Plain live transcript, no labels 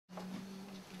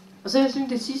Og så jeg synes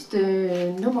det sidste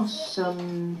nummer, som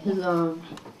hedder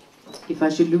If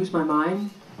I Should Lose My Mind.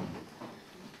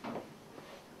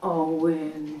 Og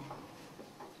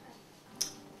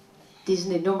det er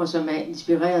sådan et nummer, som er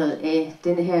inspireret af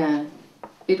denne her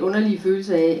lidt underlige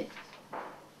følelse af,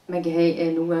 man kan have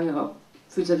af nogle gange at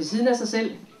føle sig ved siden af sig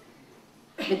selv.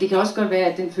 Men det kan også godt være,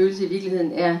 at den følelse i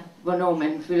virkeligheden er, hvornår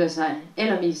man føler sig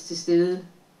allermest til stede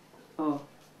og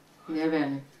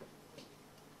nærværende.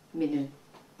 Men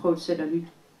prøv selv at lytte.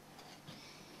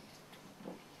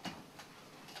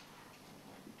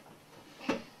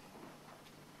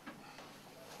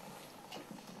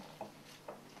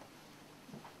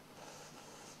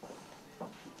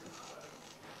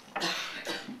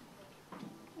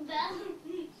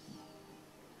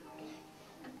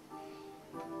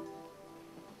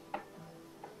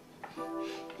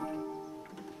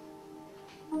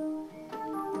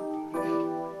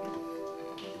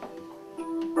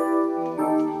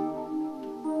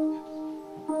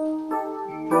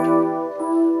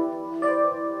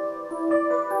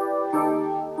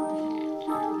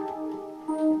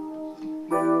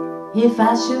 If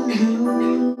I should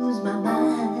lose my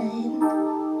mind,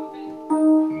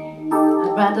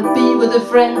 I'd rather be with a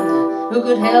friend who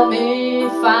could help me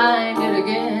find it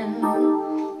again.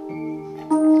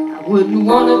 I wouldn't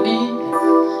want to be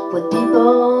with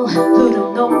people who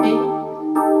don't know me,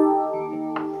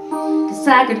 'cause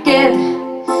I could get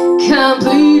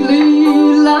completely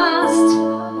lost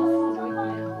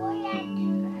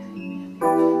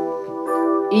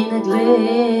in a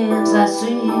glimpse I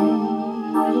see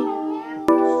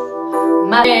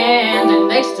my hand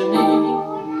next to me.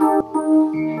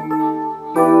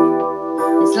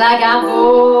 It's like I'm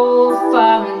both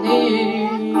far and near,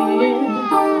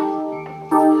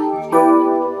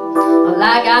 or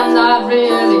like I'm not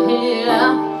really here,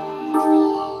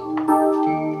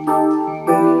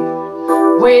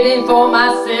 waiting for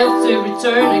myself to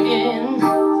return again.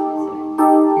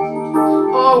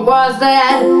 Or was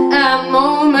that a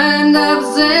moment of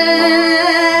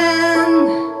zen?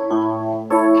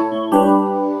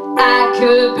 I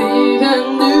could be a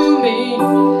new me,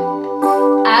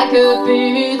 I could be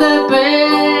the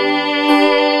best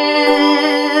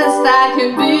I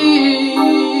can be.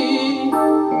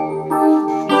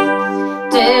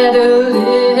 Dare to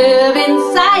live in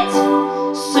sight,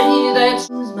 see that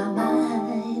lose my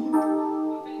mind.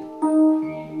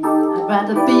 I'd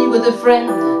rather be with a friend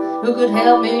who could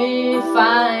help me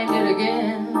find it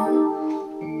again.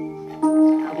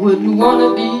 I wouldn't want to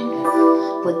be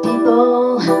with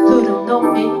people who don't know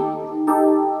me,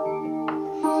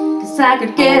 'cause I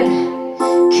could get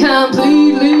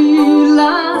completely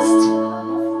lost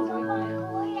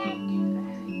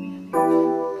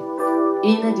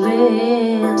in a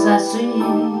glimpse I see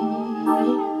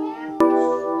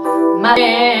my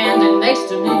hand next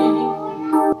to me.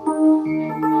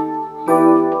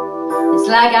 It's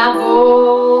like I'm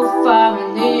both far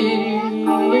and near,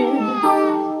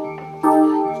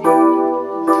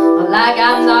 or like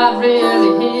I'm not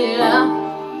really here,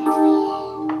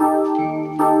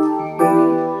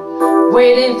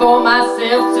 waiting for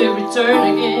myself to return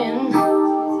again.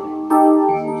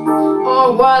 Or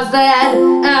was that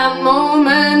a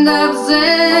moment of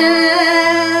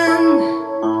zen?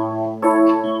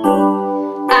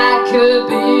 I could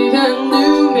be a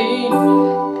new me,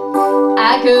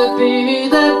 I could be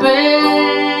the best